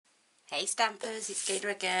Hey Stampers, it's Gaynor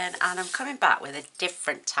again, and I'm coming back with a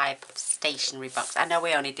different type of stationery box. I know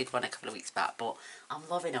we only did one a couple of weeks back, but I'm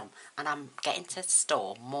loving them, and I'm getting to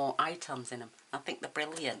store more items in them. I think they're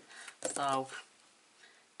brilliant. So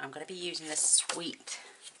I'm going to be using the Sweet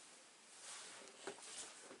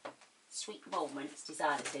Moments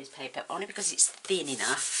designer series paper, only because it's thin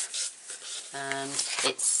enough, and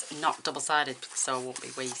it's not double-sided, so I won't be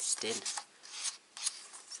wasting.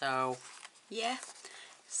 So yeah.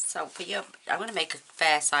 So for you, I'm going to make a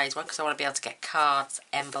fair size one because I want to be able to get cards,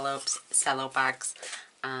 envelopes, cello bags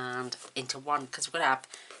and into one, because we're going to have,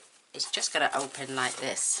 it's just going to open like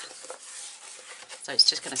this. So it's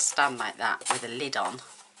just going to stand like that with a lid on.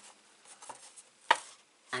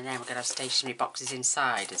 And then we're going to have stationery boxes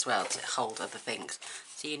inside as well to hold other things.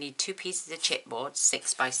 So you need 2 pieces of chipboard,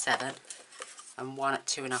 6 by 7 and one at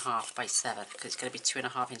 2.5 by 7 because it's going to be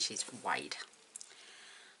 2.5 inches wide.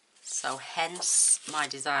 So hence my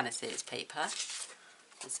designer series paper.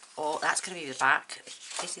 That's going to be the back,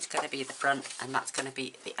 this is going to be the front, and that's going to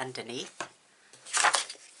be the underneath. But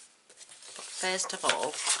first of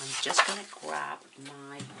all, I'm just going to grab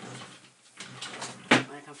my,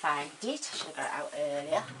 when I can find it, I should have got it out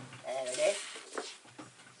earlier. There it is.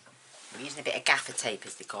 I'm using a bit of gaffer tape,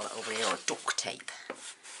 as they call it over here, or duct tape.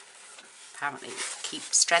 Apparently it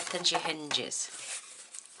strengthens your hinges.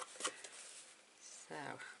 So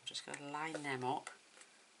I'm just going to line them up.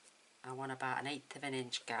 I want about 1/8 of an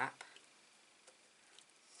inch gap.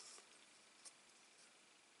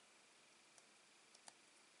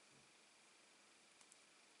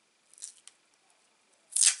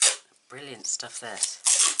 Brilliant stuff this.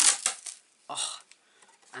 Oh,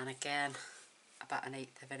 and again about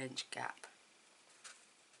 1/8 of an inch gap.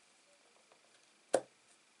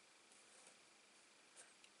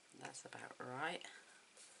 That's about right.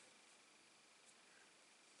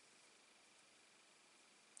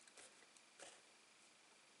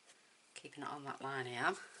 Keeping it on that line I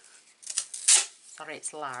am. Sorry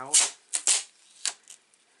it's loud.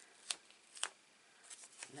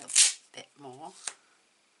 A little bit more.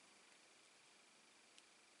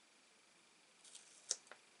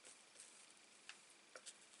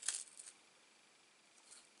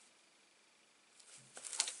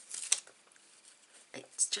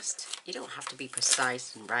 It's just, you don't have to be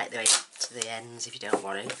precise and right the way to the ends if you don't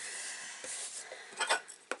want to.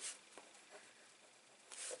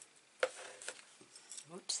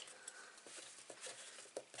 Oops.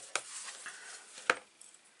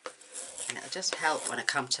 And it'll just help when I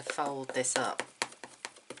come to fold this up.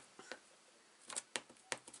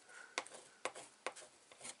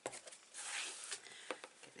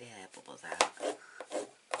 Get the air bubbles out.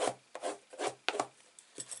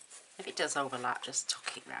 If it does overlap, just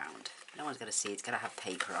tuck it round. No one's going to see it's going to have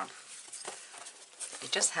paper on.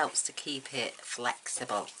 It just helps to keep it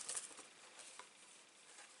flexible.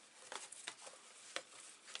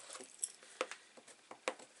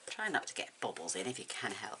 Try not to get bubbles in if you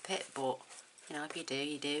can help it, but you know, if you do,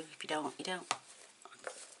 you do. If you don't, you don't.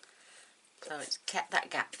 So it's kept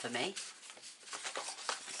that gap for me.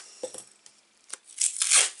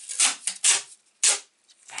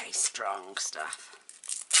 Very strong stuff.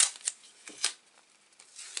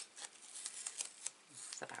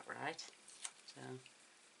 That's about right. So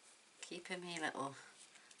keeping me little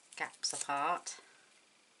gaps apart.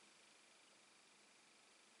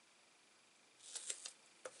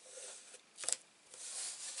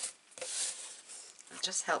 It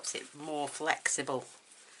just helps it more flexible,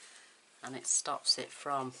 and it stops it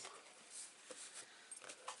from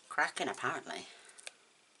cracking apparently.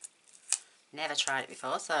 Never tried it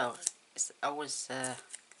before, so it's always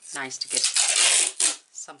nice to give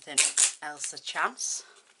something else a chance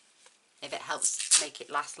if it helps make it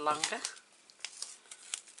last longer.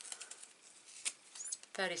 It's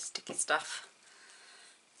very sticky stuff.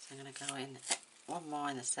 So I'm going to go in one more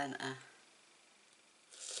in the centre.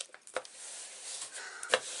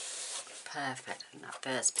 Perfect, and that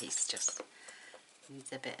first piece just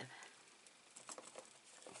needs a bit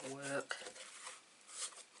of work.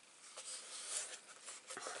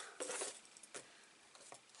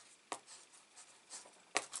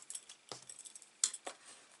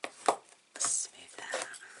 Smooth that out.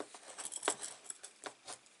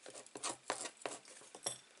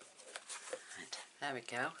 Right, there we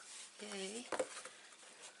go. Yay.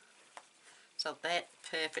 So they're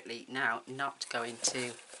perfectly now not going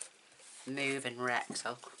to move and wreck,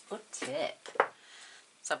 so good tip.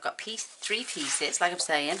 So I've got 3 pieces, like I'm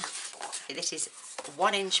saying. This is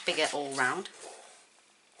 1 inch bigger all round.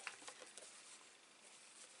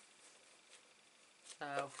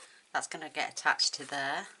 So that's going to get attached to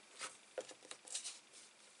there.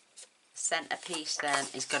 centre piece then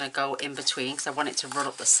is going to go in between because I want it to run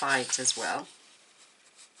up the sides as well.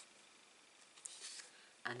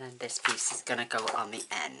 And then this piece is going to go on the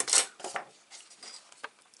end.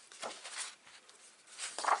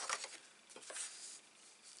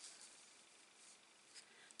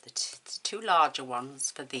 The two larger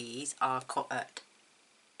ones for these are cut at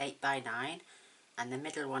 8 by 9 and the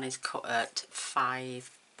middle one is cut at 5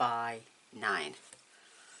 by 9.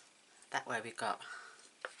 That way we can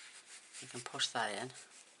push that in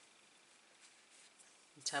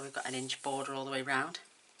until we've got an inch border all the way round.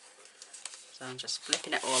 So I'm just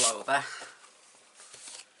flipping it all over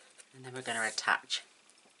and then we're going to attach.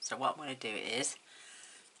 So what I'm going to do is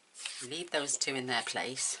leave those two in their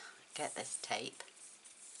place, get this tape,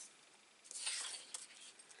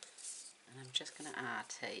 and I'm just going to add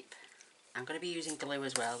tape. I'm going to be using glue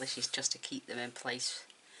as well. This is just to keep them in place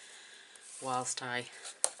whilst I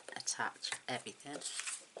attach everything.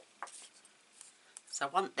 So I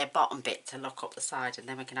want the bottom bit to look up the side and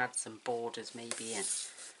then we can add some borders maybe in.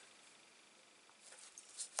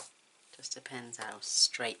 Just depends how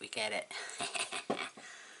straight we get it.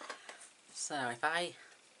 So if I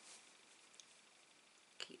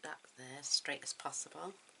keep that there straight as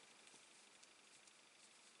possible,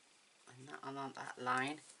 and that on that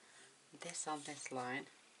line, this on this line,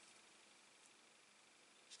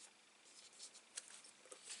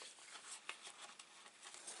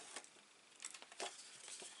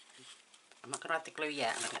 I'm not going to add the glue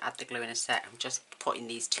yet, I'm going to add the glue in a sec. I'm just putting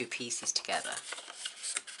these two pieces together.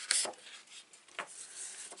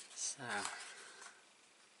 So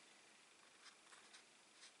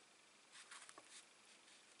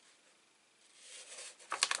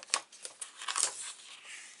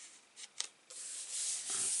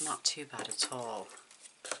it's not too bad at all.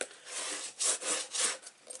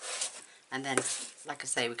 And then, like I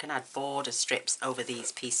say, we can add border strips over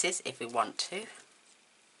these pieces if we want to.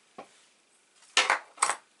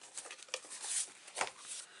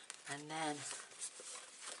 And then,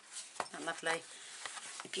 isn't that lovely?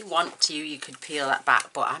 If you want to, you could peel that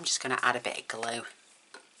back, but I'm just going to add a bit of glue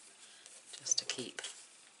just to keep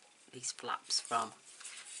these flaps from.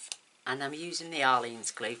 And I'm using the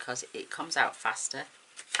Arlene's glue because it comes out faster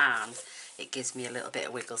and it gives me a little bit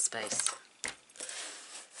of wiggle space.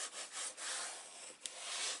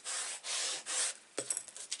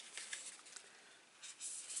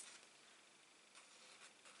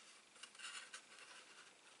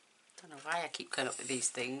 Don't know why I keep going up with these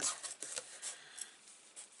things.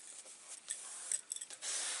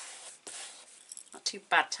 Not too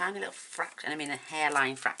bad, tiny little fraction, I mean a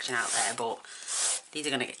hairline fraction out there, but these are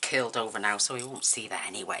going to get curled over now so we won't see that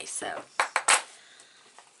anyway. So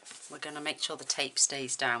we're going to make sure the tape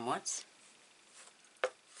stays downwards.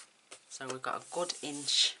 So we've got a good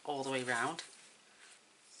inch all the way round.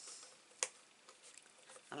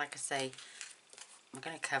 And like I say, I'm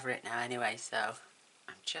going to cover it now anyway, so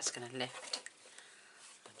I'm just going to lift.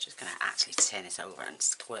 I'm just going to actually turn this over and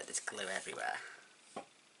squirt this glue everywhere.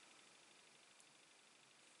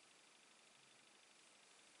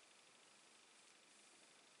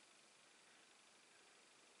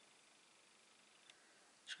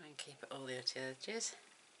 Try and keep it all the edges.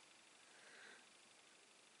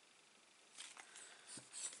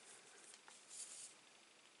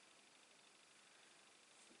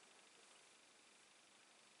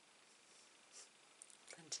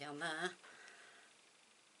 Plenty on there.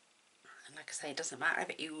 And like I say, it doesn't matter if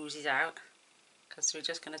it oozes out because we're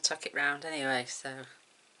just going to tuck it round anyway, so I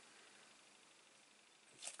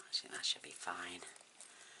think that should be fine.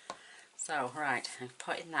 So right, I'm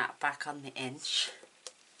putting that back on the inch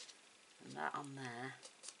and that on there,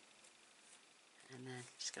 and then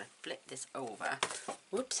just going to flip this over.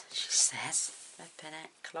 Whoops, she says, flipping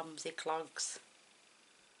it, clumsy clogs.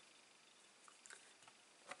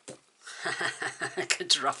 I could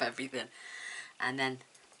drop everything. And then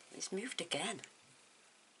it's moved again.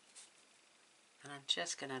 And I'm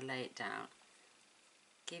just going to lay it down,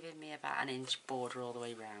 giving me about an inch border all the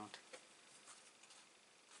way round.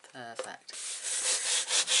 Perfect.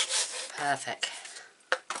 Perfect.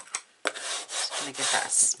 Just going to give that a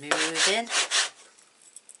smoothing.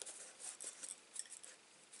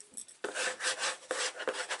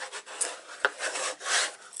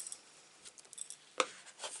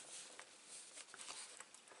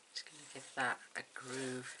 Just going to give that a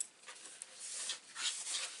groove.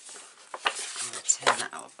 I'm going to turn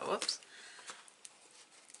that over. Whoops.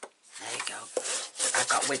 There you go. I've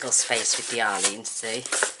got wiggle space with the Arlene, see?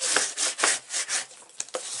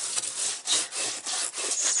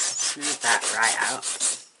 Smooth that right out.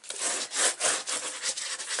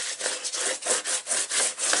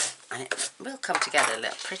 And and it will come together a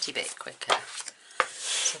little pretty bit quicker.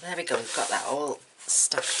 So there we go, we've got that all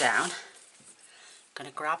stuck down. I'm going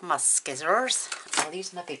to grab my scissors. I'll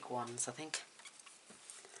use my big ones, I think.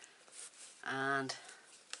 And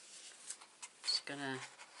just gonna,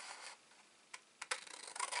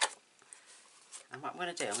 and what I'm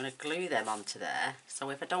going to do, I'm going to glue them onto there, so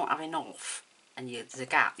if I don't have enough and there's a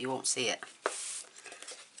gap, you won't see it.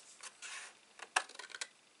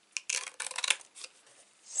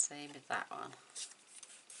 Same with that one.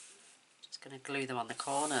 Just going to glue them on the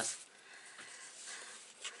corners.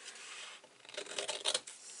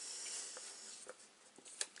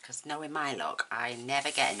 Because knowing my luck, I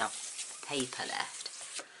never get enough paper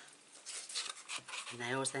left. And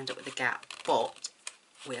I always end up with a gap, but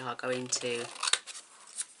we are going to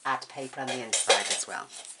add paper on the inside as well.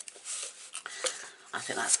 I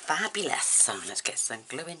think that's fabulous. So let's get some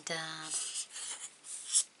gluing down.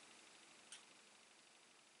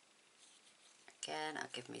 Again, I'll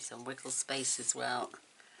give me some wiggle space as well.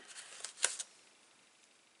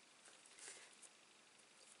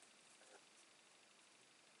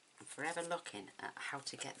 I'm forever looking at how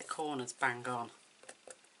to get the corners bang on.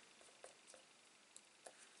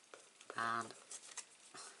 And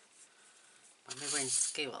when we were in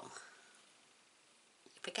school,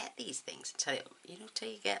 you forget these things until you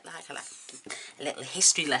get like a little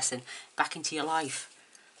history lesson back into your life,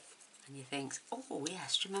 and you think, oh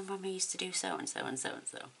yes, do you remember when we used to do so and so and so and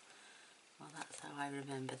so? Well, that's how I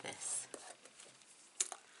remember this.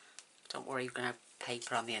 Don't worry, you're going to have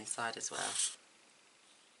paper on the inside as well.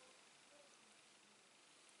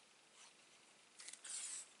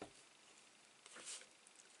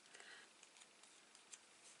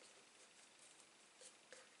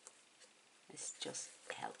 This just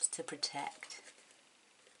helps to protect.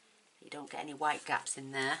 You don't get any white gaps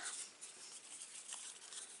in there.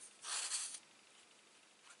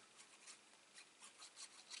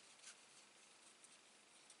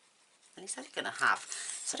 And it's only going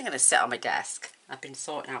to sit on my desk. I've been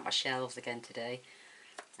sorting out my shelves again today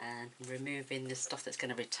and removing the stuff that's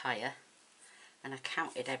going to retire. And I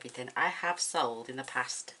counted everything. I have sold in the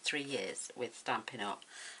past 3 years with Stampin' Up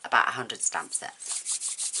about 100 stamp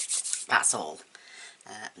sets. That's all.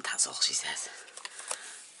 That's all she says.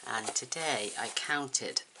 And today I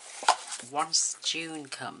counted, once June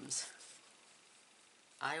comes,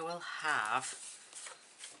 I will have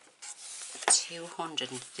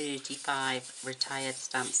 235 retired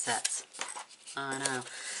stamp sets. I know.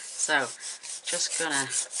 So, just gonna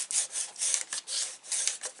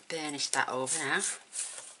burnish that over now.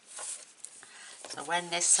 So when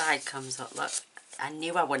this side comes up, look, I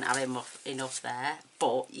knew I wouldn't have enough there,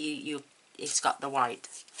 but it's got the white.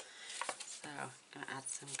 So I'm gonna add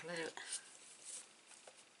some glue.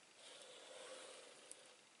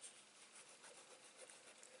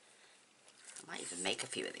 I might even make a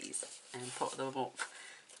few of these and put them up,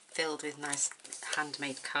 filled with nice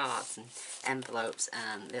handmade cards and envelopes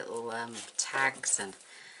and little tags, and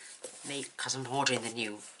because I'm ordering the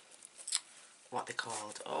new, what they're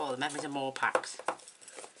called, the Memories and More packs,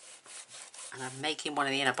 and I'm making one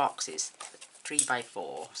of the inner boxes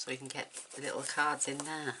 3x4 so you can get the little cards in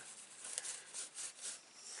there.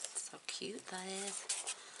 So cute that is.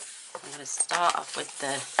 I'm going to start off with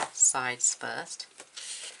the sides first.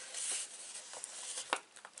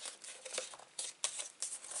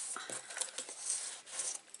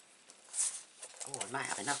 Oh, I might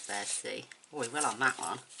have enough there to see. Oh, we will on that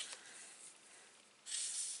one.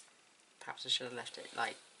 Perhaps I should have left it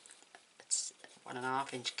like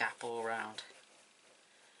 1.5 inch gap all round.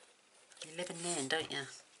 You live and learn, don't you?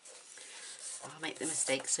 I'll make the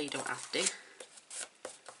mistake so you don't have to. Isn't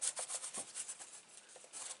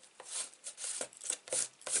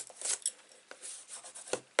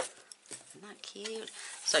that cute?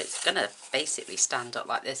 So it's going to basically stand up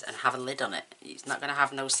like this and have a lid on it. It's not going to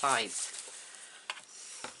have no sides.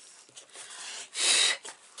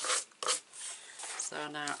 So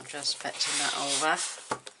now I'm just fetching that over.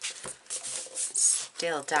 It's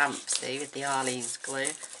still damp, see, with the Arlene's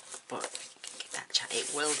glue, but it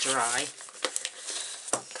will dry.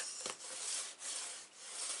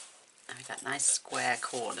 And we've got nice square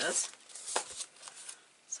corners.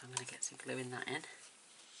 So I'm going to get some glue in that in.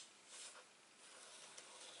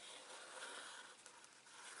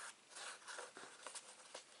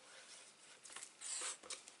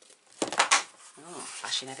 Oh,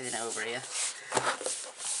 flashing everything over here.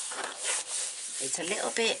 It's a little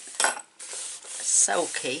bit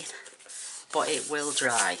soaky, but it will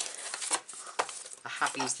dry. I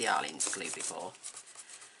have used the Arlene's glue before.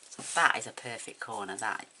 So that is a perfect corner,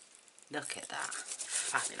 that. Look at that.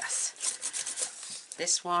 Fabulous.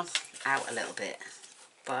 This one out a little bit,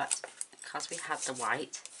 but because we had the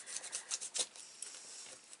white,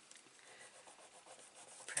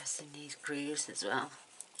 pressing these grooves as well.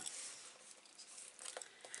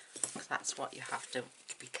 That's what you have to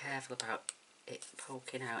be careful about, it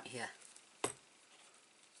poking out here.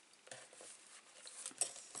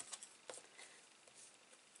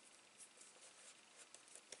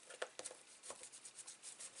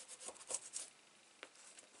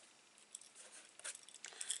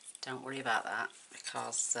 Don't worry about that,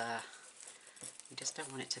 because you just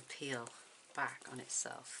don't want it to peel back on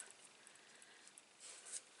itself.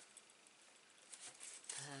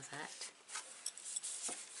 Perfect.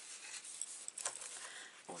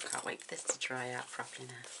 Oh, I can't wait for this to dry out properly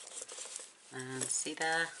now. And see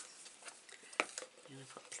there? I'm going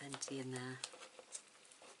to put plenty in there.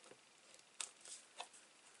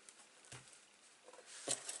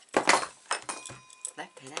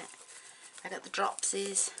 Flipping it. I got the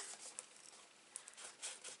dropsies.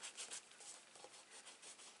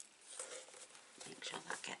 Make sure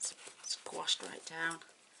that gets squashed right down.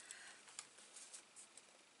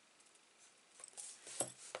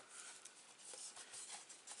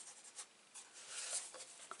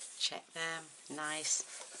 Check them, nice.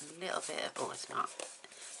 A little bit of, oh, it's not.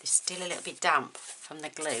 It's still a little bit damp from the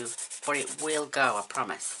glue, but it will go, I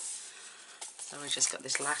promise. So we've just got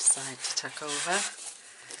this last side to tuck over.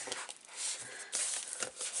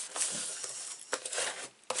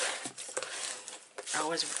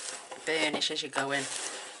 Always burnish as you go in.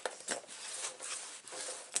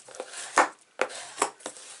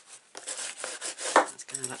 It's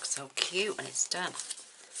going to look so cute when it's done.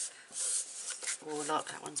 Oh look,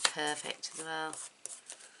 that one's perfect as well.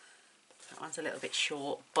 That one's a little bit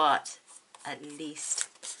short, but at least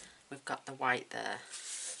we've got the white there.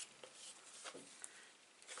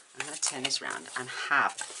 I'm going to turn this round and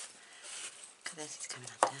have, look at this, it's coming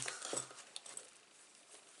undone.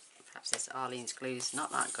 Perhaps this Arlene's glue's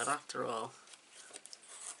not that good after all.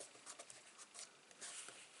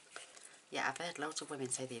 Yeah, I've heard loads of women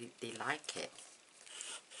say they like it.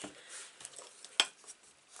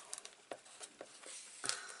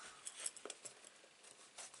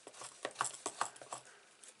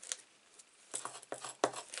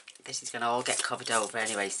 This is going to all get covered over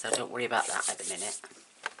anyway, so don't worry about that at the minute.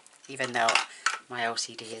 Even though my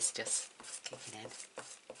OCD is just kicking in.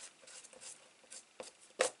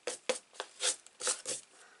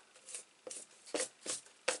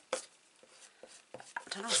 I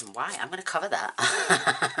don't know even why. I'm going to cover that.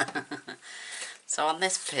 So on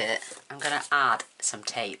this bit, I'm going to add some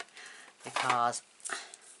tape because I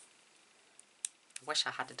wish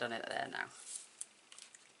I had done it there now.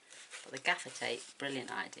 But the gaffer tape,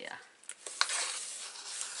 brilliant idea.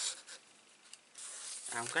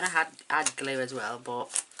 I'm going to add glue as well,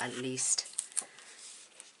 but at least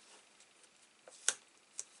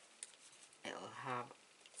it'll have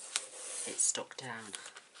it stuck down.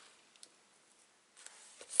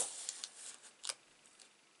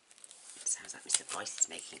 Sounds like Mr. Boyce is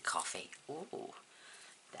making coffee. Ooh,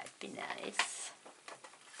 that'd be nice.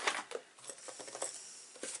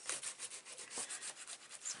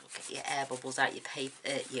 So get your air bubbles out your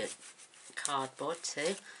paper, your cardboard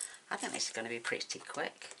too. I think this is going to be pretty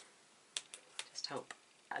quick. Just hope.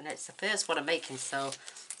 And it's the first one I'm making, so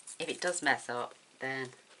if it does mess up, then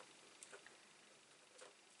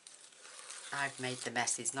I've made the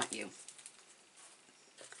messes, not you.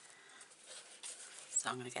 So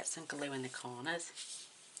I'm going to get some glue in the corners.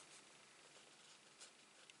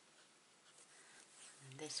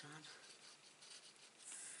 And this one.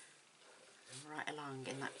 And right along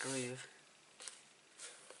in that groove.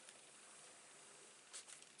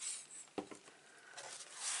 I'm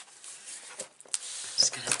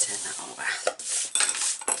just going to turn that over.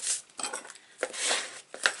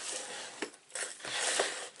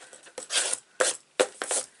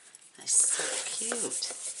 That's so cute.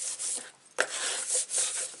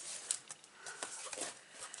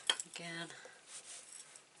 Again,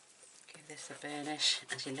 give this a burnish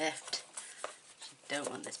as you lift. You don't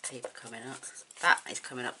want this paper coming up. That is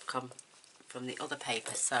coming up from the other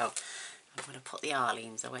paper, so I'm going to put the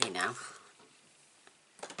Arlene's away now.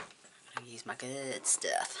 I'm going to use my good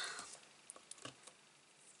stuff.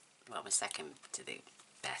 Well, my second to the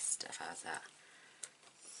best stuff. How's that?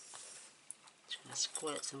 Just going to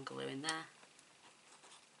squirt some glue in there.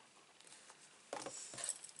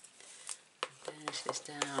 Burnish this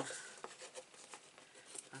down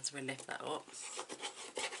as we lift that up.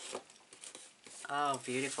 Oh,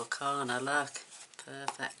 beautiful corner, look.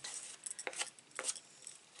 Perfect.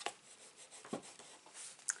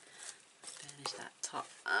 Burnish that top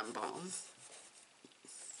and bottom.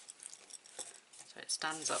 So it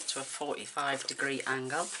stands up to a 45-degree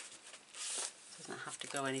angle.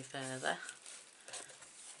 go any further.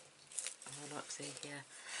 Oh look, see here.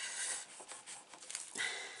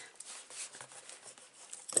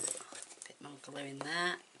 A bit more glue in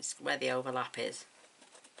there. It's where the overlap is.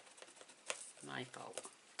 My fault.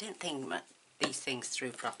 Didn't think these things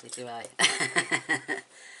through properly, do I?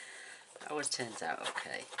 Always turns out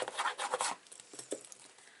okay.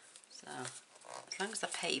 So, as long as the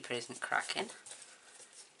paper isn't cracking.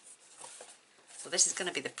 So this is going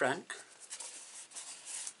to be the front.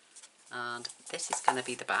 And this is going to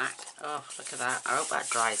be the back. Oh, look at that. I hope that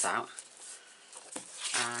dries out.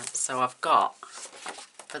 So I've got,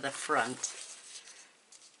 for the front,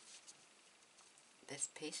 this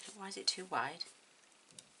piece. Why is it too wide?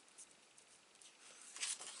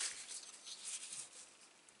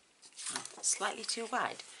 Oh, slightly too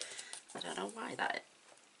wide. I don't know why that.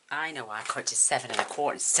 I know why I cut it to 7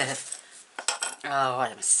 1/4 instead of. Oh,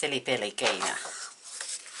 I'm a silly Billy Gaynor.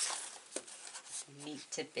 Need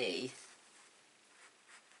to be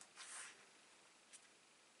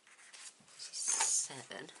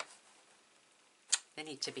 7. They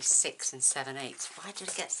need to be 6 7/8. Why did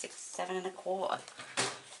I get 7 1/4?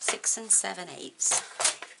 6 7/8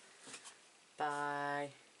 by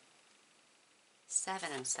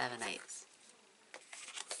 7 7/8.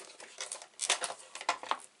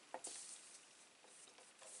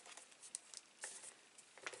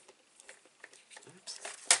 Oops.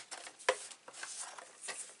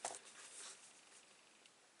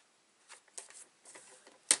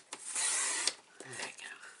 There we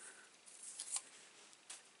go.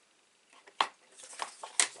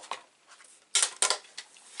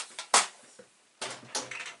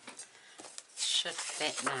 Should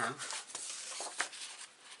fit now.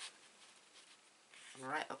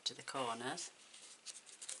 Right up to the corners,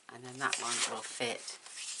 and then that one will fit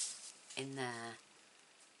in there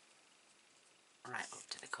right up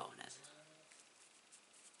to the corners.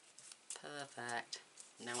 Perfect.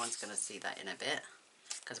 No one's going to see that in a bit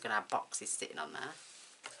because we're going to have boxes sitting on there.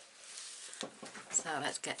 So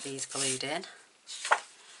let's get these glued in.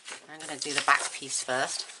 I'm going to do the back piece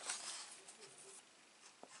first.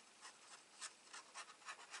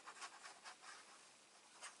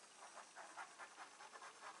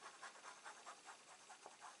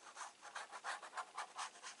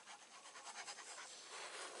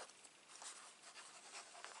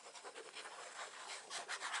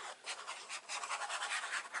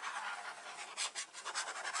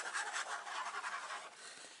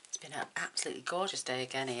 It's been an absolutely gorgeous day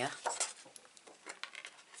again here.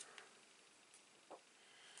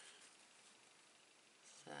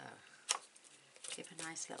 So, give a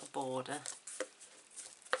nice little border.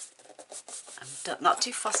 I'm not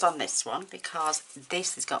too fussed on this one because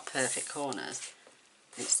this has got perfect corners.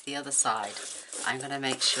 It's the other side. I'm going to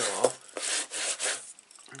make sure.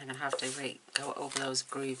 I'm going to have to go over those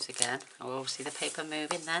grooves again. Oh, see the paper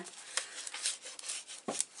moving then?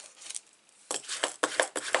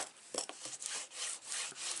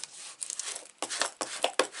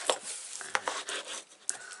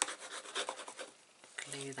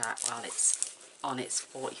 Glue that while it's on its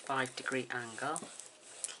 45-degree angle,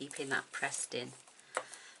 keeping that pressed in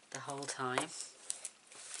the whole time.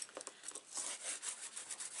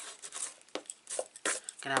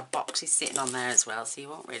 Gonna have boxes sitting on there as well, so you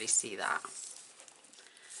won't really see that.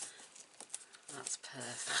 That's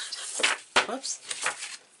perfect. Whoops.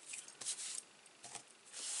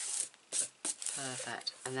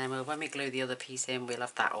 Perfect. And then when we glue the other piece in, we'll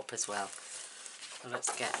have that up as well. So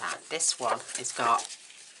let's get that. This one has got,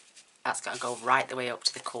 that's got to go right the way up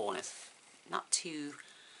to the corners. Not too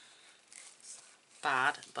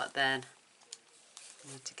bad, but then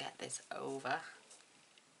I need to get this over.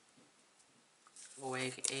 Oh,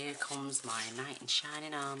 here comes my knight in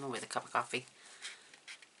shining armour with a cup of coffee.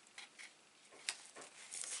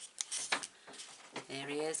 There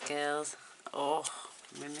he is, girls. Oh,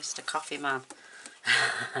 my Mr. Coffee Man.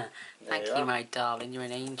 Thank you, my darling. You're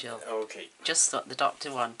an angel. Okay. Just what the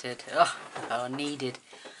doctor wanted. Oh, needed.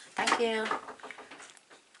 Thank you.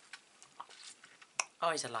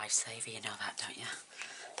 Oh, he's a lifesaver. You know that, don't you?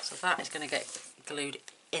 So that is going to get glued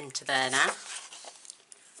into there now.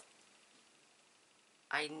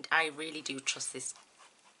 I really do trust this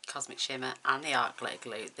Cosmic Shimmer and the Art Glitter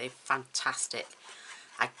Glue. They're fantastic.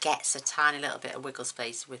 I get a tiny little bit of wiggle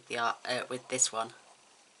space with the with this one.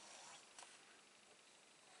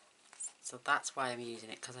 So that's why I'm using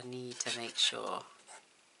it, because I need to make sure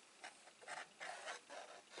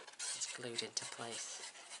it's glued into place.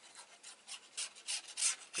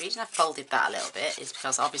 The reason I folded that a little bit is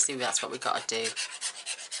because obviously that's what we've got to do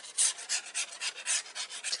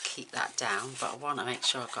to keep that down, but I want to make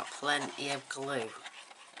sure I've got plenty of glue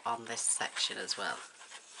on this section as well.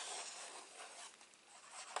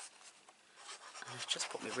 I've just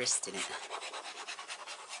put my wrist in it.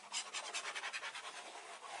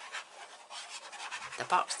 The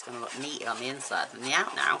box is going to look neater on the inside than the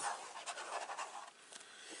out now.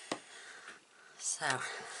 So,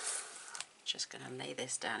 just going to lay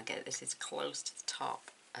this down and get this as close to the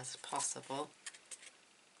top as possible.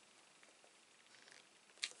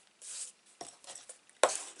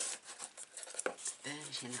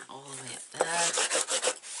 Burnishing that all the way up there.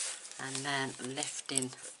 And then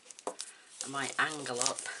lifting my angle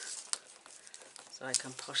up so I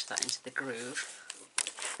can push that into the groove.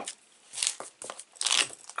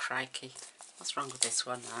 Crikey, what's wrong with this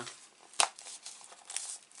one now?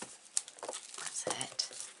 That's it.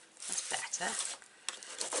 That's better.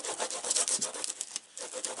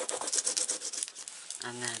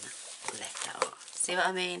 And then lift that up. See what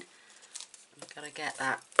I mean? I've got to get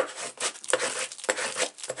that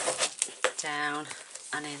down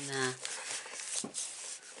and in there.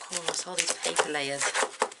 Of course, all these paper layers.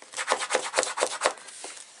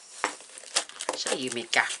 Should have used my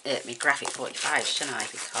graphic 45, shouldn't I?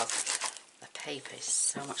 Because the paper is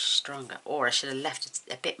so much stronger. Or I should have left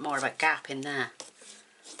a bit more of a gap in there.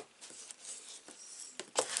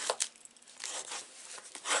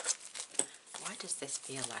 Why does this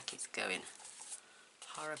feel like it's going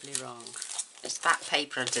horribly wrong? It's that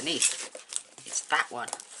paper underneath. It's that one.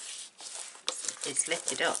 It's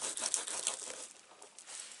lifted up.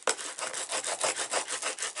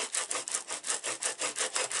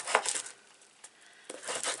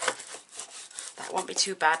 That won't be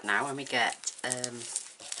too bad now when we get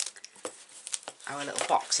our little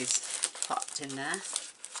boxes popped in there.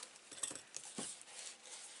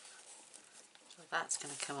 So that's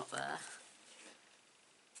going to come up there.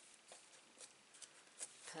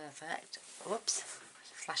 Perfect. Whoops.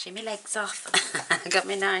 Flashing my legs off. I got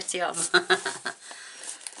my nightie on. So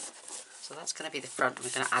that's going to be the front.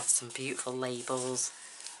 We're going to add some beautiful labels.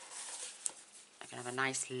 I'm going to have a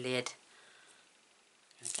nice lid.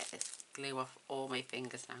 I'm going to get this glue off all my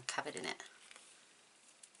fingers now. I'm covered in it.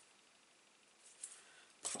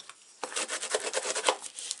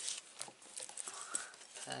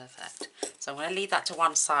 Perfect. So I'm going to leave that to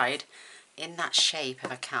one side in that shape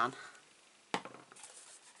if I can,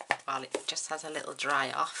 while it just has a little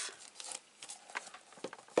dry off.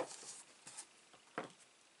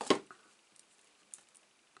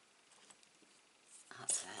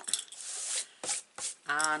 That's it.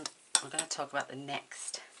 And we're going to talk about the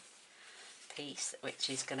next piece, which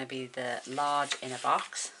is going to be the large inner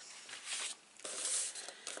box.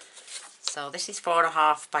 So this is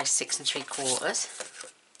 4.5 by 6 3/4. Was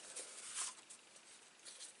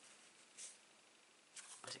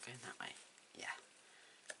it going that way? Yeah.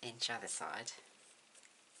 Inch either side.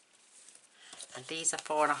 And these are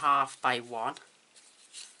 4.5 by 1.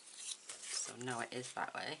 So no, it is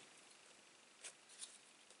that way.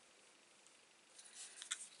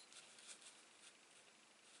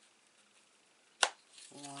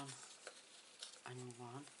 One and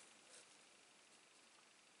one.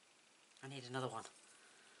 I need another one.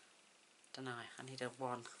 Don't know. I need a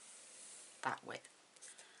one that width,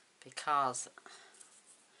 because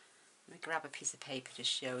let me grab a piece of paper to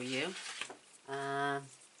show you. Grab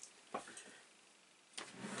a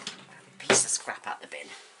piece of scrap out the bin.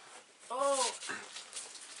 Oh.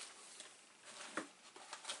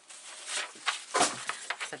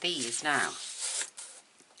 For these now,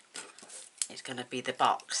 it's going to be the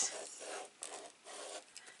box,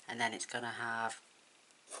 and then it's going to have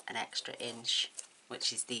an extra inch,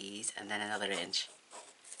 which is these, and then another inch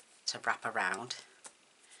to wrap around,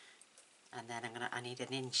 and then I need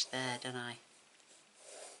an inch there, don't I,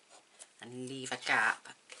 and leave a gap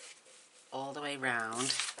all the way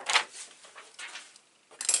round.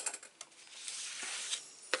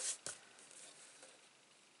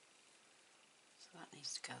 So that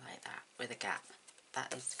needs to go like that with a gap.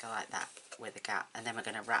 That needs to go like that with a gap, and then we're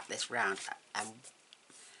going to wrap this round,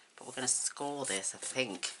 but we're going to score this, I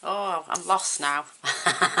think. Oh, I'm lost now.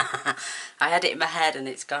 I had it in my head and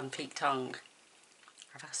it's gone peak tongue.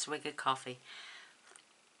 Have a swig of coffee.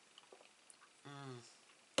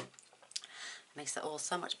 Makes it all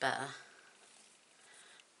so much better.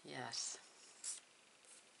 Yes.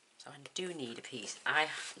 So I do need a piece. I,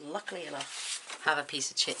 luckily enough, have a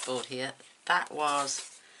piece of chipboard here. That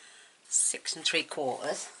was 6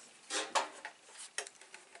 3/4.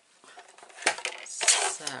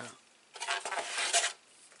 So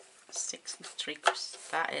 6 3/4.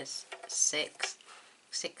 That is 6,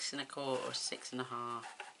 6 1/4, 6 1/2,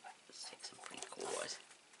 6 3/4.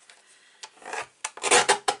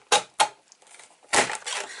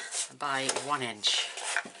 By 1 inch.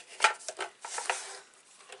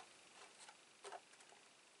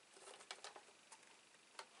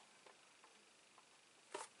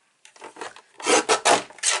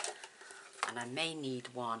 and I may need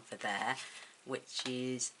one for there, which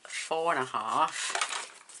is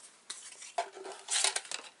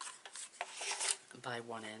 4.5 by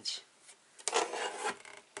 1 inch.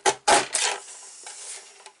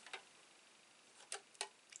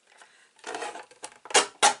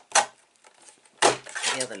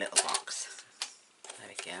 The other little box. There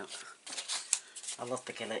we go. I love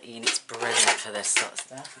the guillotine, it's brilliant for this sort of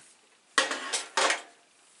stuff.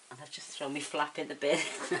 And I've just thrown my flap in the bin.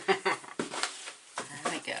 There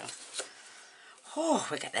we go. Oh,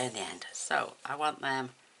 we get there in the end. So, I want them.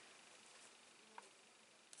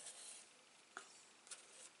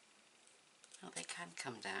 Oh, they can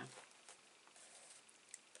come down.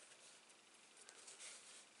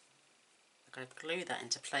 I've got to glue that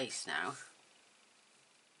into place now.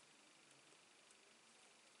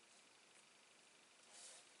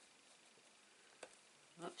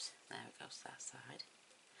 Oops, there it goes, that side.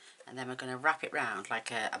 And then we're going to wrap it round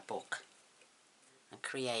like a book and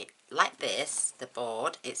create, like this, the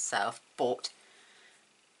board itself, but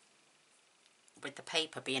with the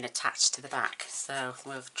paper being attached to the back. So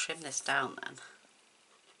we'll trim this down then.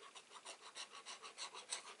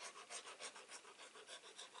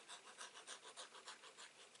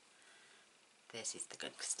 This is the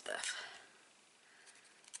good stuff.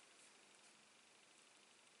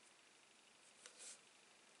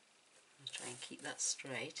 I'll try and keep that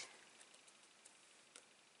straight.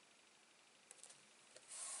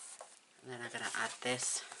 And then I'm going to add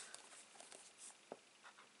this.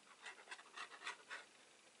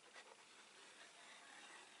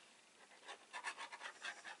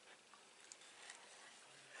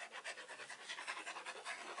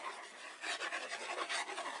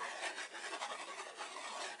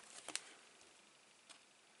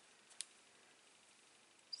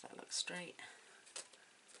 Does that look straight?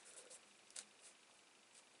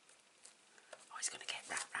 Oh, it's going to get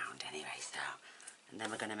wrapped round anyway, so. And then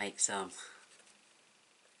we're going to make some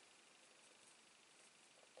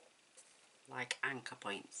like anchor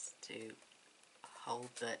points to hold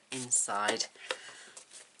the inside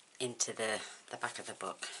into the back of the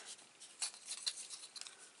book.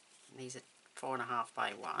 And these are 4.5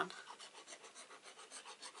 by 1. I'm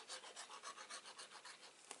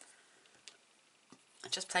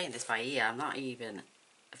just playing this by ear.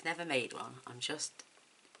 I've never made one. I'm just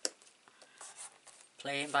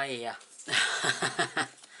playing by ear.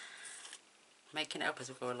 Making it up as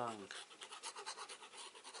we go along.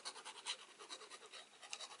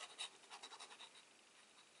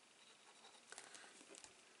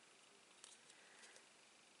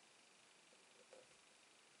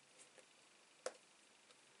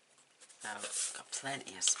 So, got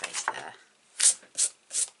plenty of space there.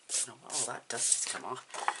 Oh, that dust has come off.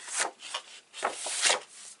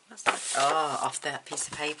 What's that? Oh, off that piece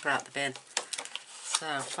of paper out the bin.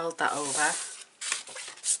 So, fold that over.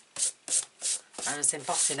 I was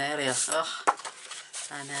embossing earlier. Ugh.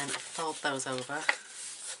 And then fold those over.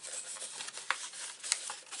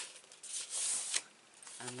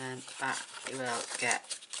 And then that will get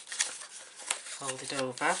folded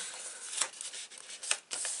over.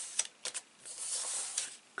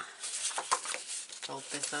 Fold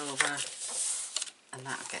this over, and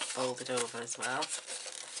that'll get folded over as well.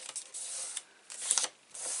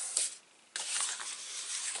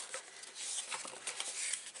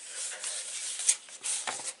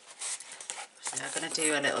 So I'm going to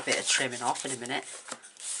do a little bit of trimming off in a minute.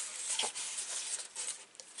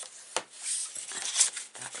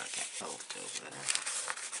 That will get folded over there.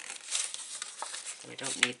 So we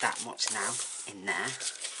don't need that much now in there.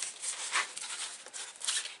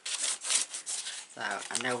 So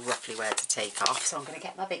I know roughly where to take off, so I'm going to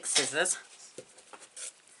get my big scissors.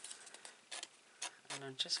 And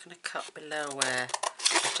I'm just going to cut below where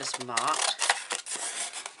I've just marked.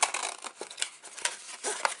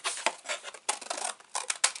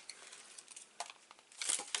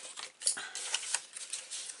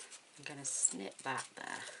 I'm going to snip that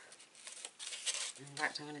there. In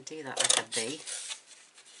fact, I'm going to do that like a V.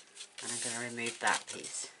 And I'm going to remove that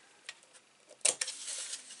piece.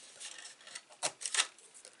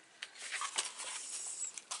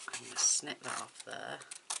 I'm going to snip that off there.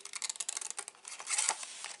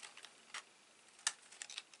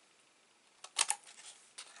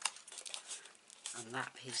 And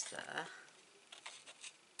that piece there.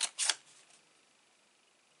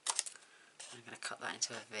 I'm going to cut that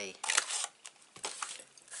into a V.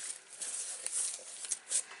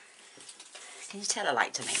 Can you tell I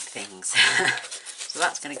like to make things? So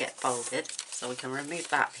that's going to get folded, so we can remove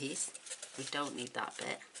that piece. We don't need that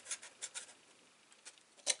bit.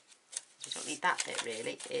 We don't need that bit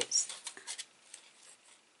really. Let's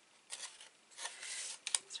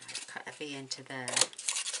try to cut V into there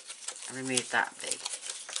and remove that V.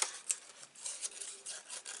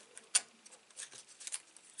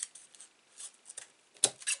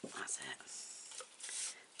 That's it.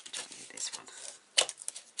 Don't need this one.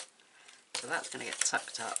 So that's going to get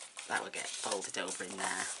tucked up. That will get folded over in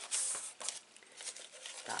there.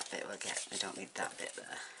 That bit will get, we don't need that bit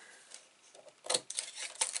there.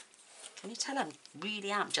 Can you tell I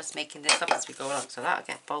really am just making this up as we go along? So that'll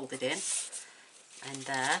get folded in and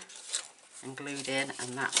there and glued in,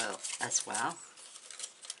 and that will as well.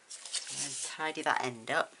 So I'm tidy that end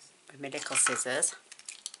up with my little scissors.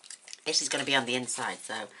 This is going to be on the inside,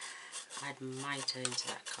 so I'd miter into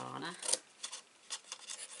that corner.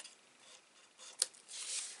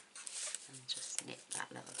 And just snip that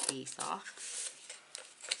little piece off.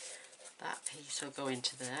 That piece will go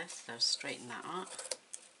into there, so straighten that up.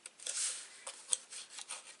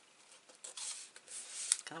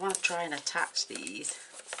 I want to try and attach these.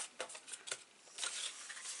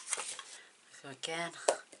 So again,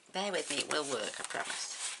 bear with me, it will work, I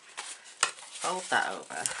promise. Fold that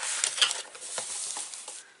over.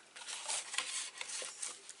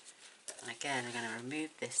 And again, we're going to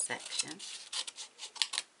remove this section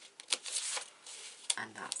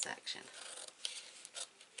and that section.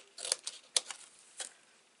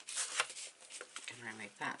 I'm going to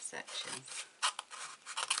remove that section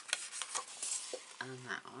and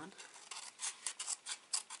that one.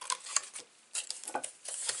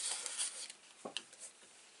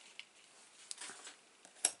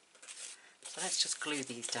 So let's just glue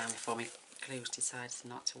these down before my glue decides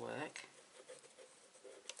not to work.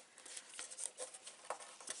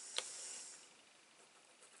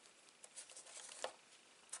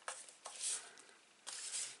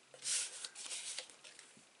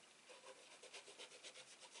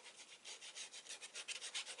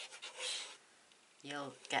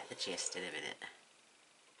 You'll get the gist in a minute.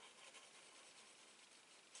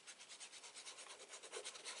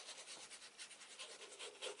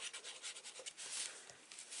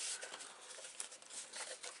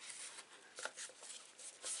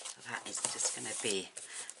 So that is just going to be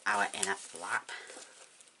our inner flap.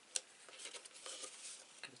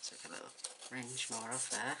 Going to take a little fringe more off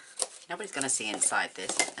there. Nobody's going to see inside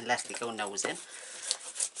this unless they go nosing.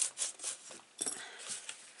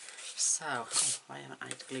 So, oh, why haven't I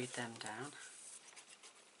glued them down?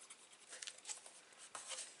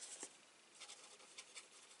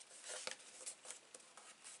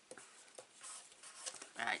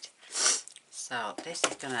 Right, so this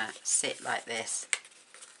is going to sit like this,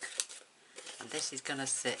 and this is going to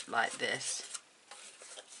sit like this.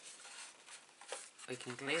 We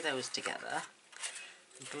can glue those together,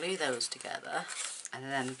 and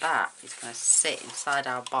then that is going to sit inside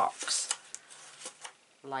our box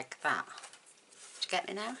like that. Do you get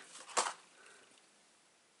me now?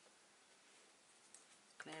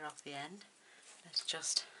 Clear off the end. Let's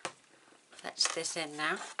just fetch this in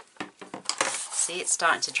now. See, it's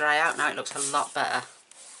starting to dry out now. It looks a lot better.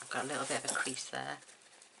 I've got a little bit of a crease there.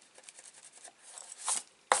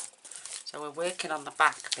 So we're working on the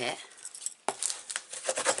back bit.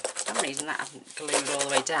 For some reason that hasn't glued all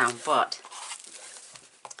the way down, but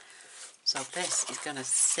so this is going to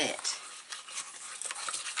sit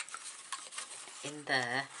in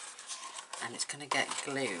there, and it's going to get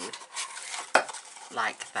glued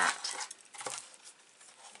like that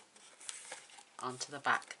onto the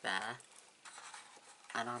back there,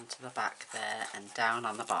 and onto the back there, and down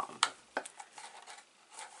on the bottom. Do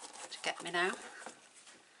you get me now?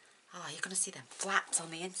 Oh, you're going to see them flaps on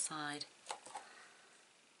the inside.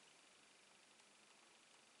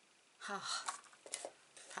 Oh,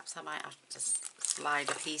 perhaps I might have to slide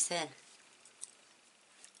a piece in.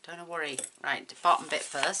 Don't worry. Right, the bottom bit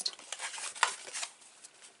first.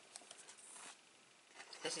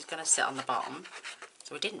 This is going to sit on the bottom.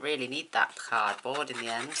 So we didn't really need that cardboard in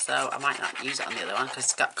the end, so I might not use it on the other one because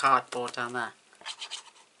it's got cardboard down there.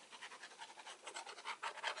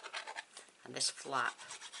 And this flap.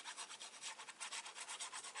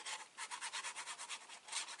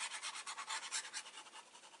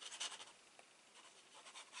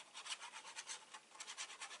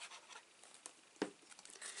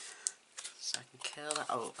 So I can curl that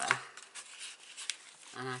over,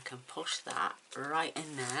 and I can push that right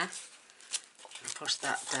in there. Push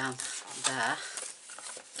that down there,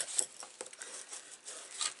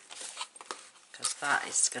 because that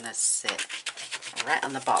is going to sit right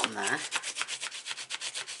on the bottom there.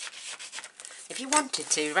 If you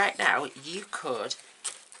wanted to right now, you could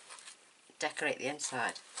decorate the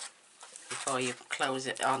inside before you close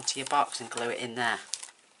it onto your box and glue it in there,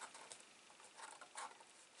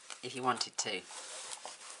 if you wanted to.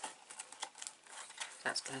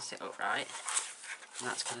 That's going to sit upright, and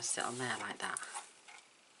that's going to sit on there like that.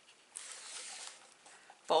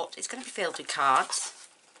 But it's going to be filled with cards,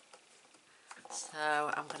 so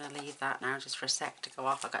I'm going to leave that now just for a sec to go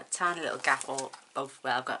off. I've got a tiny little gap all both,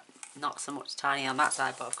 well, I've got not so much tiny on that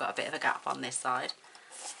side, but I've got a bit of a gap on this side.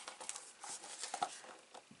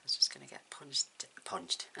 It's just going to get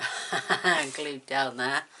punched and glued down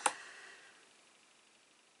there.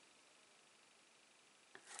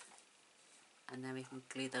 And then we can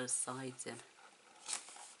glue those sides in.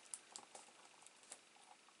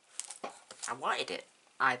 I wanted it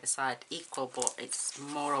either side equal, but it's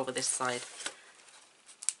more over this side.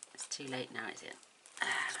 It's too late now, is it?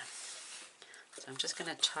 So I'm just going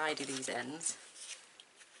to tidy these ends,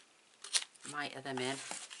 miter them in.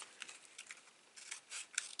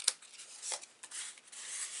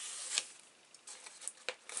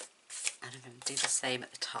 And I'm going to do the same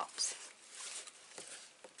at the tops.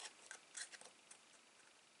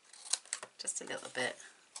 Just a little bit,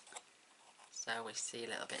 so we see a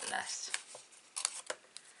little bit less.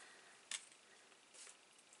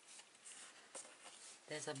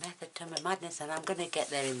 There's a method to my madness, and I'm going to get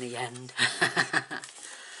there in the end.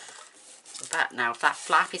 So that now, that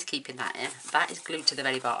flap is keeping that in. That is glued to the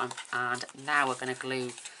very bottom, and now we're going to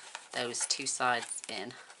glue those two sides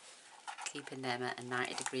in, keeping them at a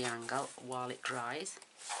 90-degree angle while it dries.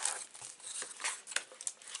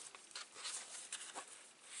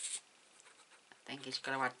 I think you've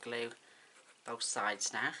got to add glue both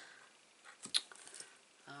sides now.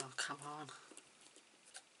 Oh, come on.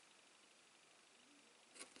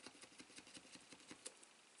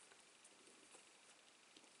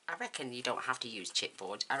 I reckon you don't have to use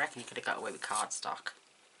chipboard. I reckon you could have got away with cardstock,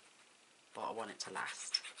 but I want it to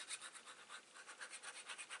last.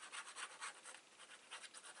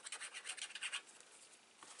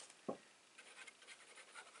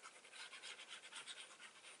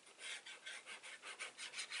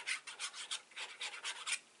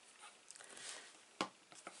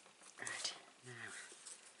 Right,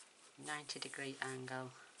 now 90-degree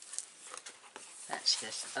angle. Fetch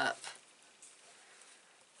this up.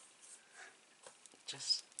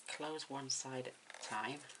 Just close one side at a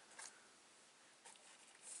time,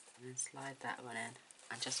 and then slide that one in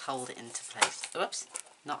and just hold it into place. Oops,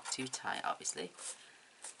 not too tight obviously.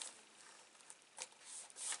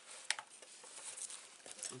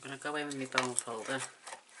 So I'm going to go in with my bone folder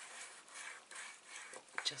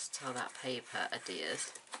just till that paper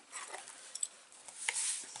adheres.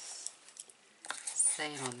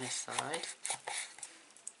 Same on this side.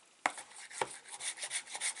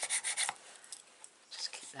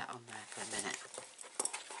 Just keep that on there for a minute.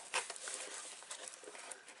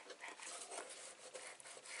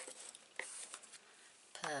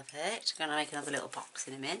 Perfect. I'm going to make another little box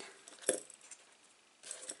in a minute.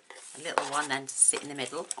 A little one then to sit in the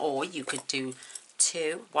middle, or you could do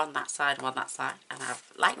two, one that side, one that side, and have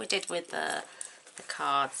like we did with the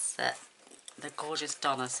cards that the gorgeous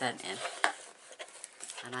Donna sent in.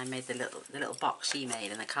 And I made the little box she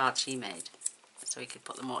made and the card she made, so we could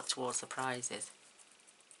put them more towards the prizes.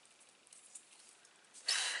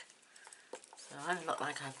 So I look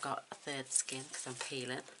like I've got a third skin because I'm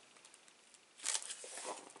peeling.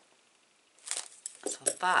 So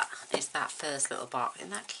that is that first little box.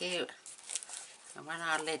 Isn't that cute? And when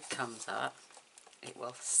our lid comes up, it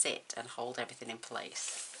will sit and hold everything in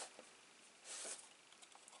place.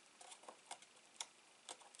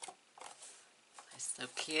 It's so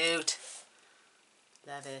cute.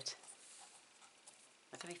 Love it.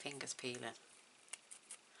 Look at my fingers peeling.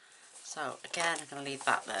 So again, I'm going to leave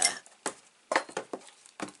that there.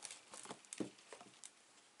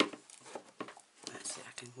 Let's see if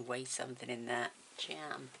I can weigh something in there.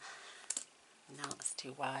 Jam. No, it's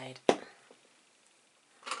too wide. I'll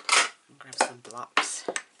grab some blocks.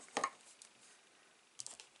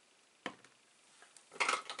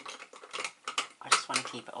 I just want to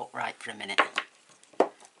keep it upright for a minute.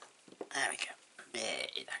 There we go. Yeah,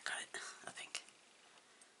 that got it, I think.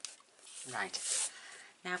 Right.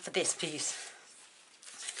 Now for this piece.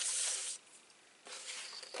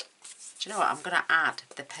 Do you know what? I'm going to add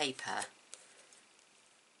the paper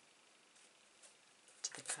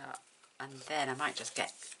to the card, and then I might just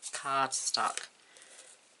get cardstock.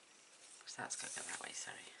 Because that's got to go that way,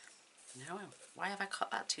 sorry. No, why have I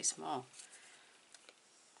cut that too small?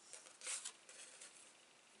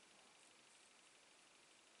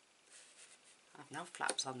 I've no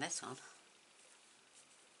flaps on this one.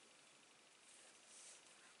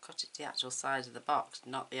 Cut it to the actual size of the box,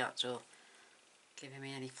 not the actual giving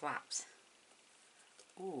me any flaps.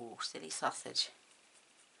 Ooh, silly sausage.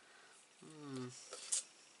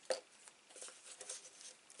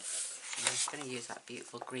 I'm going to use that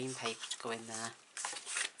beautiful green paper to go in there.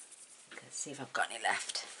 Let's see if I've got any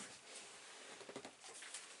left.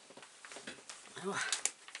 Oh,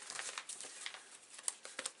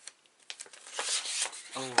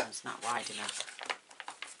 it's not wide enough.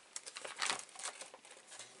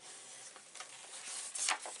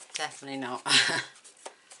 Definitely not.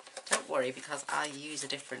 Don't worry, because I'll use a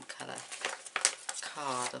different colour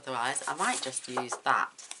card otherwise. I might just use that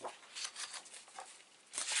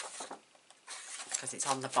because it's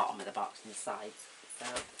on the bottom of the box and the sides. So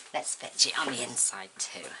let's fetch it on the inside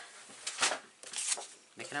too.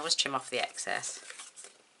 We can always trim off the excess.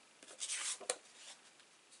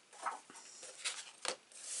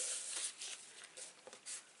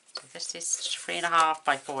 So this is 3.5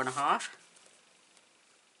 by 4.5.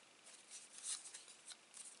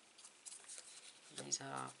 These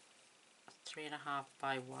are 3.5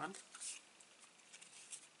 by 1.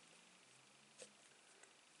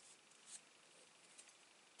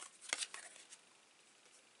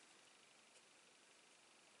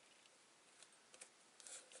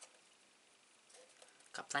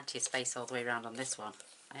 Got plenty of space all the way around on this one.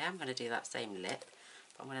 I am going to do that same lip,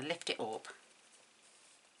 but I'm going to lift it up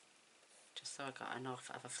just so I've got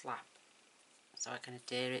enough of a flap so I can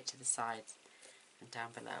adhere it to the sides and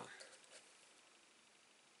down below.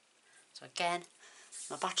 So again,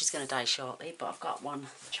 my battery's going to die shortly, but I've got one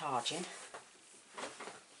charging.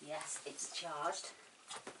 Yes, it's charged.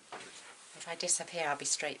 If I disappear, I'll be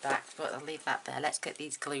straight back, but I'll leave that there. Let's get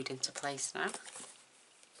these glued into place now.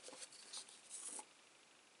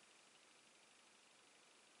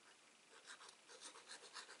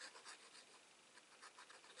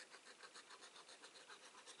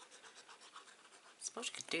 I suppose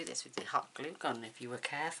you could do this with the hot glue gun if you were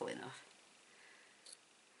careful enough.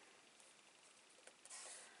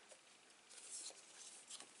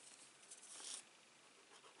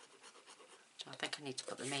 So I think I need to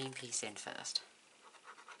put the main piece in first.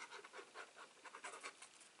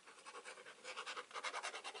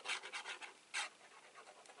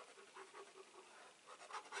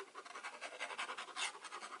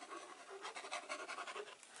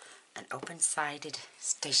 An open-sided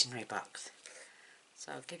stationery box.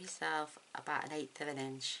 So give yourself about 1/8 of an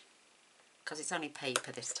inch, because it's only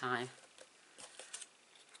paper this time.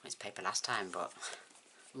 Well, it's paper last time, but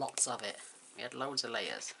lots of it. We had loads of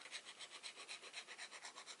layers.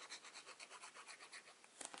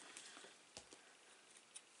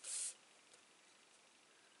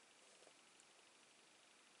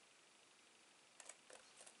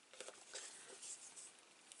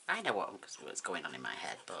 I know what's going on in my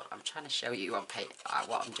head, but I'm trying to show you on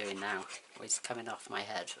what I'm doing now. It's coming off my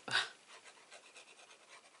head.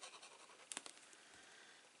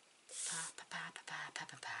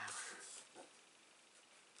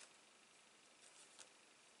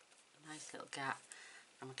 Nice little gap,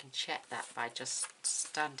 and we can check that by just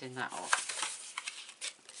standing that up.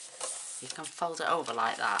 You can fold it over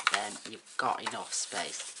like that, then you've got enough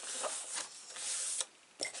space.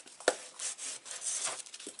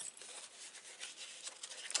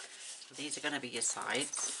 So these are going to be your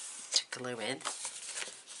sides to glue in.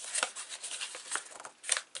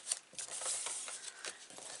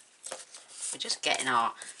 We're just getting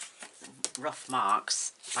our rough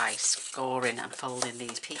marks by scoring and folding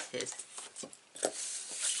these pieces.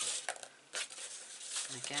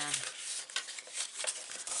 And again,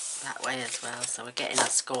 that way as well, so we're getting our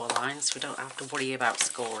score lines. We don't have to worry about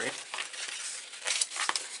scoring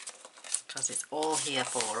because it's all here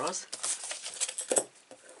for us.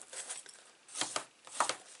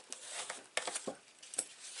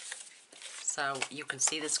 So you can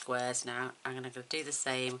see the squares now. I'm going to do the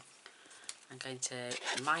same. I'm going to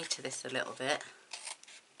mitre this a little bit.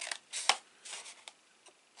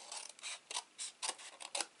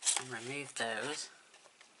 And remove those.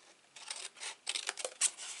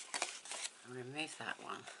 And remove that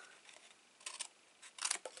one.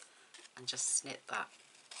 And just snip that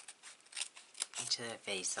into the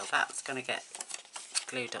V. So that's going to get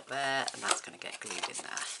glued up there, and that's going to get glued in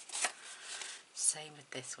there. Same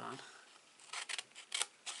with this one.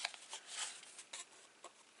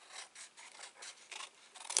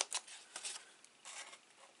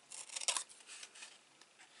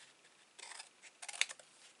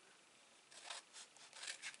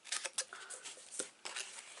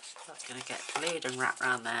 That's going to get glued and wrapped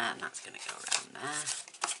around there, and that's going to go around there.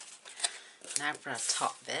 Now for our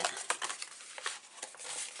top bit.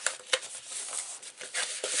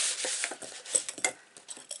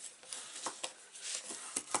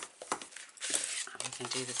 And we can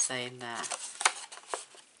do the same there.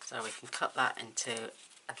 So we can cut that into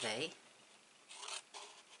a V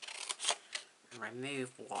and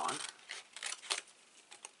remove one.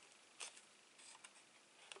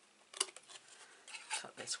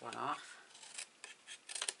 this one off.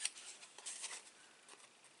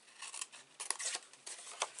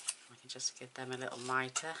 I can just give them a little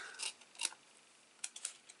mitre.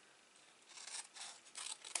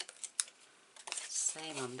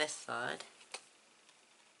 Same on this side.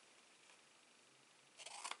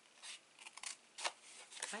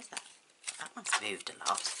 Why is that? That one's moved a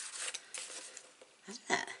lot, hasn't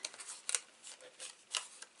it?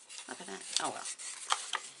 Look at that. Oh well.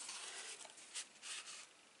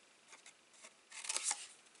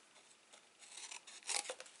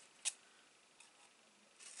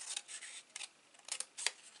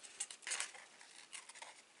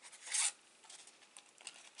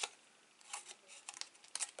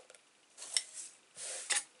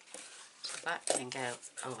 So that can go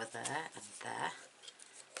over there and there.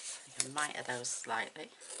 You can mitre those slightly.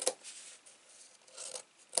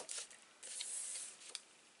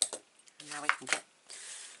 And now we can get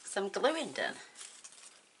some gluing done.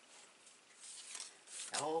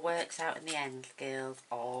 It all works out in the end, girls.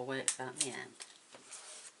 All works out in the end.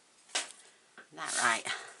 Isn't that right?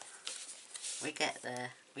 We get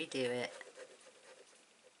there. We do it.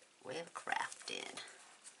 We're crafting.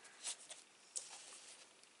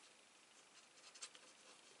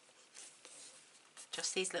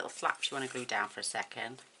 Just these little flaps you want to glue down for a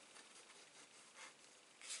second.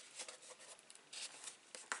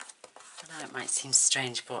 I know it might seem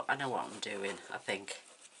strange, but I know what I'm doing, I think.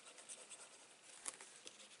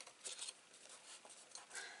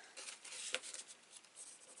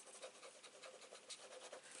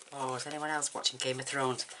 Oh, is anyone else watching Game of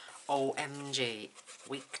Thrones? OMG,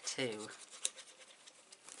 week 2.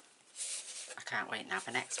 I can't wait now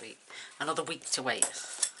for next week. Another week to wait.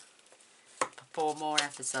 For 4 more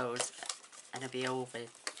episodes and it'll be over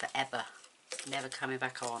forever. Never coming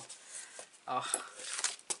back on. Oh.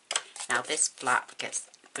 Now this flap gets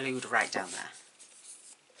glued right down there.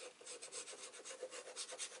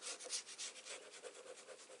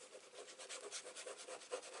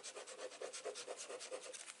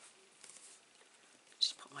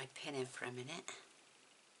 Just put my pin in for a minute.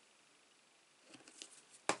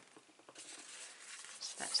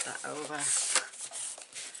 Stretch that over.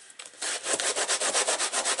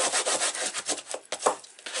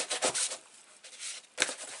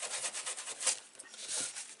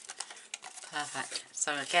 Perfect.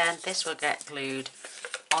 So again, this will get glued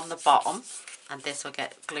on the bottom and this will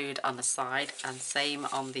get glued on the side, and same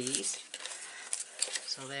on these.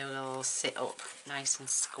 So they will all sit up nice and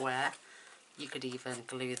square. You could even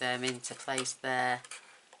glue them into place there,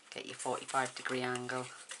 get your 45-degree angle.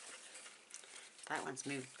 That one's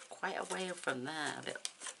moved quite away from there a bit,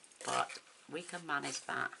 but we can manage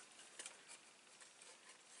that.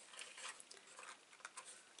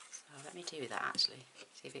 So let me do that actually,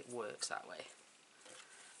 see if it works that way.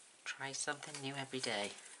 Try something new every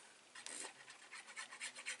day.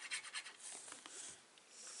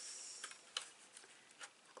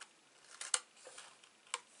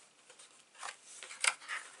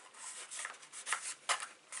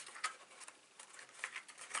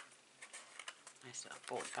 Nice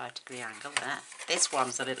little 45-degree angle there. This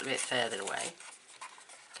one's a little bit further away.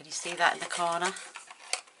 Can you see that in the corner?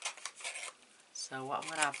 So what I'm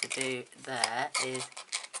going to have to do there is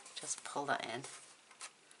just pull that in.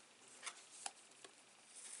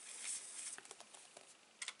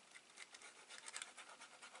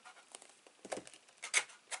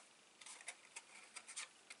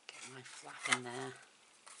 Get my flap in there.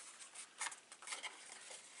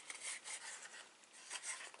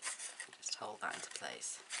 Just hold that into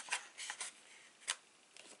place.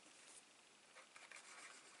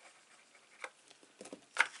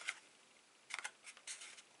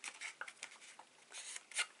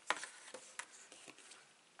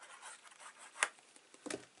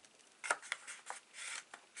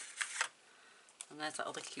 And there's that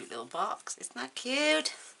other cute little box. Isn't that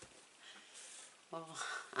cute? Oh,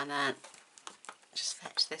 and then just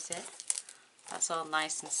fetch this in. That's all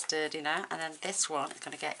nice and sturdy now. And then this one is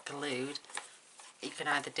going to get glued. You can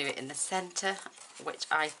either do it in the centre, which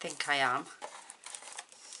I think I am.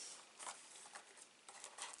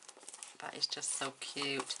 That is just so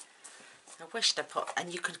cute. I wished I put,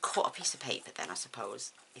 and you can cut a piece of paper then I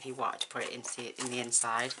suppose, if you wanted to put it in the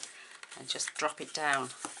inside, and just drop it down.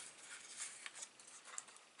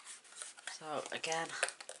 So again,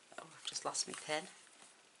 oh, I've just lost my pin.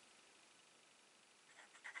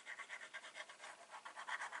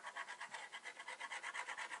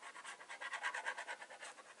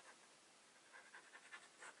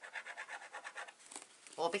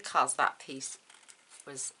 All because that piece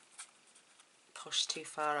was pushed too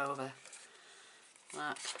far over.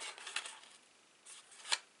 Look.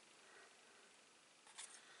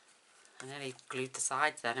 I nearly glued the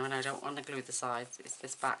sides then, when I don't want to glue the sides, it's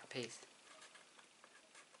this back piece.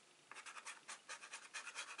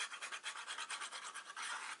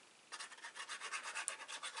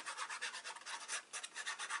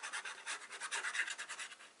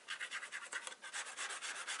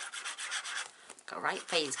 Got a right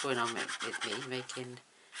phase going on with me, making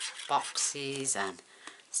boxes and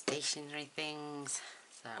stationery things.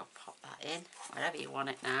 So pop that in, wherever you want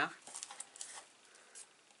it now.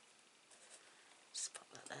 Just pop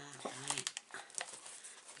that there, right.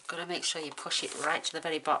 You've got to make sure you push it right to the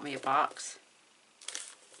very bottom of your box.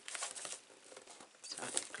 So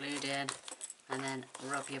it's glued in, and then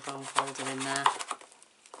rub your bone folder in there.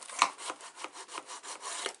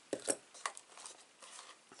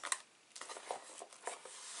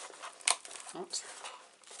 Oops.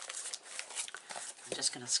 I'm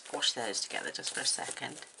just going to squash those together just for a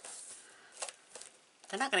second.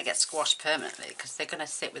 They're not going to get squashed permanently because they're going to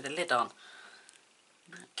sit with the lid on.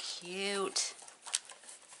 Isn't that cute?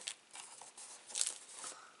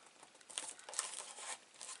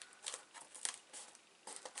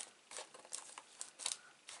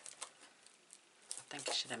 I think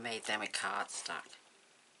I should have made them with cardstock.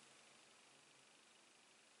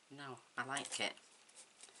 No, I like it.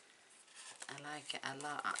 I like it a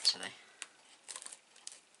lot actually.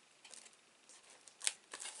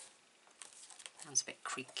 Sounds a bit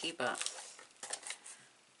creaky, but I'm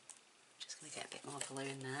just going to get a bit more glue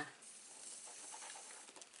in there.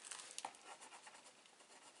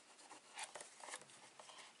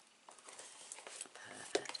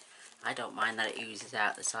 Perfect. I don't mind that it oozes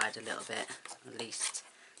out the side a little bit. At least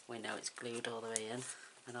we know it's glued all the way in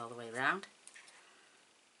and all the way around.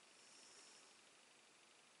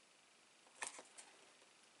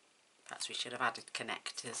 Perhaps we should have added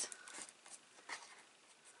connectors.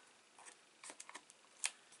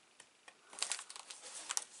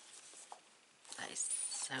 That is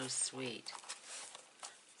so sweet.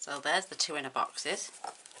 So there's the two inner boxes.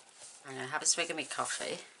 I'm going to have a swig of my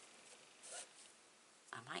coffee.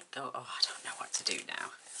 I might go, oh, I don't know what to do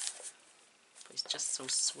now. But it's just so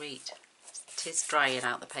sweet. It is drying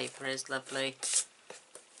out, the paper is lovely.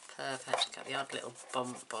 Perfect. Got the odd little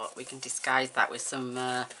bump, but we can disguise that with some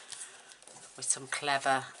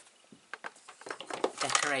clever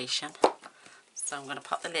decoration. So I'm going to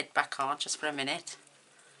pop the lid back on just for a minute.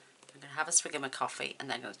 I'm going to have a swig of my coffee and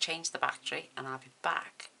then I'm going to change the battery and I'll be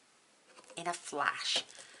back in a flash.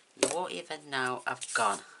 You won't even know I've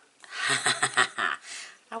gone.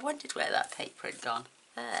 I wondered where that paper had gone.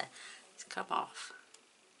 There, it's come off.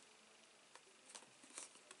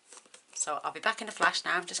 So I'll be back in a flash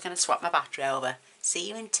now. I'm just going to swap my battery over. See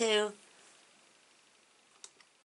you in 2.